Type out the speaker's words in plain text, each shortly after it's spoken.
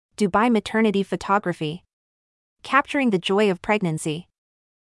Dubai maternity photography. Capturing the joy of pregnancy.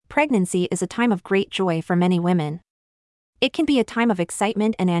 Pregnancy is a time of great joy for many women. It can be a time of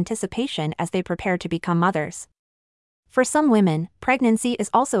excitement and anticipation as they prepare to become mothers. For some women, pregnancy is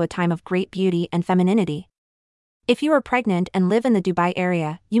also a time of great beauty and femininity. If you are pregnant and live in the Dubai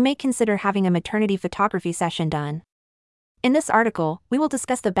area, you may consider having a maternity photography session done. In this article, we will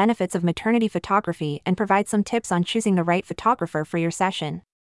discuss the benefits of maternity photography and provide some tips on choosing the right photographer for your session.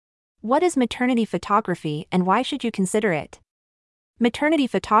 What is maternity photography and why should you consider it? Maternity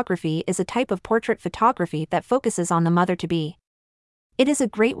photography is a type of portrait photography that focuses on the mother-to-be. It is a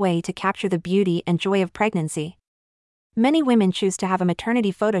great way to capture the beauty and joy of pregnancy. Many women choose to have a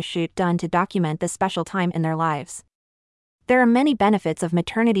maternity photo shoot done to document this special time in their lives. There are many benefits of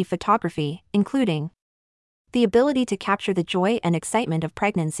maternity photography, including the ability to capture the joy and excitement of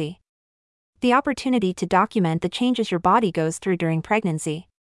pregnancy, the opportunity to document the changes your body goes through during pregnancy,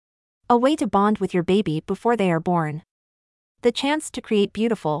 a way to bond with your baby before they are born, the chance to create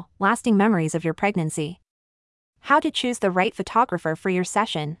beautiful, lasting memories of your pregnancy. How to choose the right photographer for your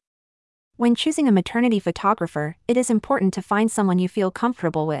session. When choosing a maternity photographer, it is important to find someone you feel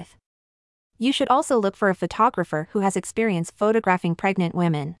comfortable with. You should also look for a photographer who has experience photographing pregnant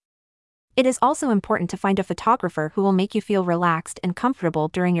women. It is also important to find a photographer who will make you feel relaxed and comfortable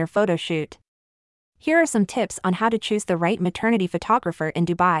during your photo shoot. Here are some tips on how to choose the right maternity photographer in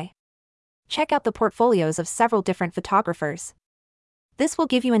Dubai. Check out the portfolios of several different photographers. This will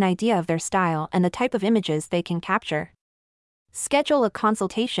give you an idea of their style and the type of images they can capture. Schedule a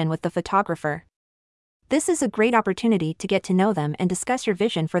consultation with the photographer. This is a great opportunity to get to know them and discuss your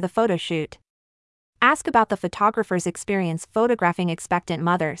vision for the photo shoot. Ask about the photographer's experience photographing expectant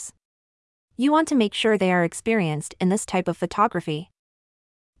mothers. You want to make sure they are experienced in this type of photography.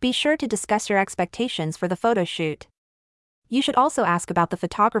 Be sure to discuss your expectations for the photo shoot. You should also ask about the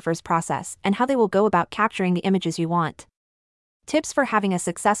photographer's process and how they will go about capturing the images you want. Tips for having a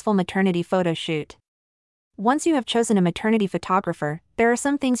successful maternity photo shoot. Once you have chosen a maternity photographer, there are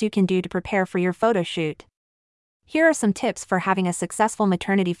some things you can do to prepare for your photo shoot. Here are some tips for having a successful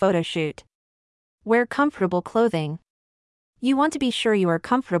maternity photo shoot. Wear comfortable clothing. You want to be sure you are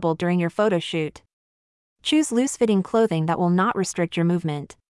comfortable during your photo shoot. Choose loose-fitting clothing that will not restrict your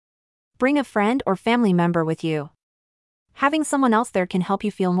movement. Bring a friend or family member with you. Having someone else there can help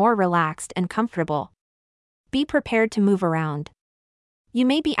you feel more relaxed and comfortable. Be prepared to move around. You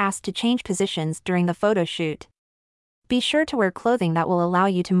may be asked to change positions during the photo shoot. Be sure to wear clothing that will allow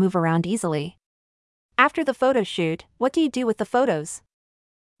you to move around easily. After the photo shoot, what do you do with the photos?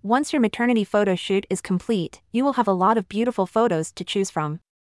 Once your maternity photo shoot is complete, you will have a lot of beautiful photos to choose from.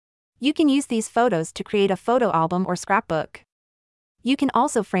 You can use these photos to create a photo album or scrapbook. You can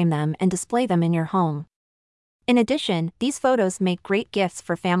also frame them and display them in your home. In addition, these photos make great gifts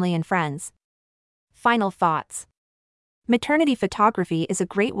for family and friends. Final thoughts. Maternity photography is a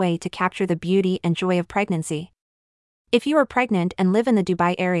great way to capture the beauty and joy of pregnancy. If you are pregnant and live in the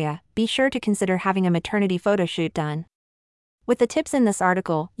Dubai area, be sure to consider having a maternity photo shoot done. With the tips in this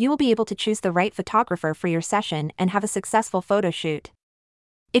article, you will be able to choose the right photographer for your session and have a successful photo shoot.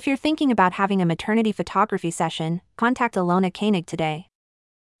 If you're thinking about having a maternity photography session, contact Alona Koenig today.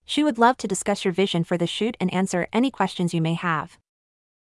 She would love to discuss your vision for the shoot and answer any questions you may have.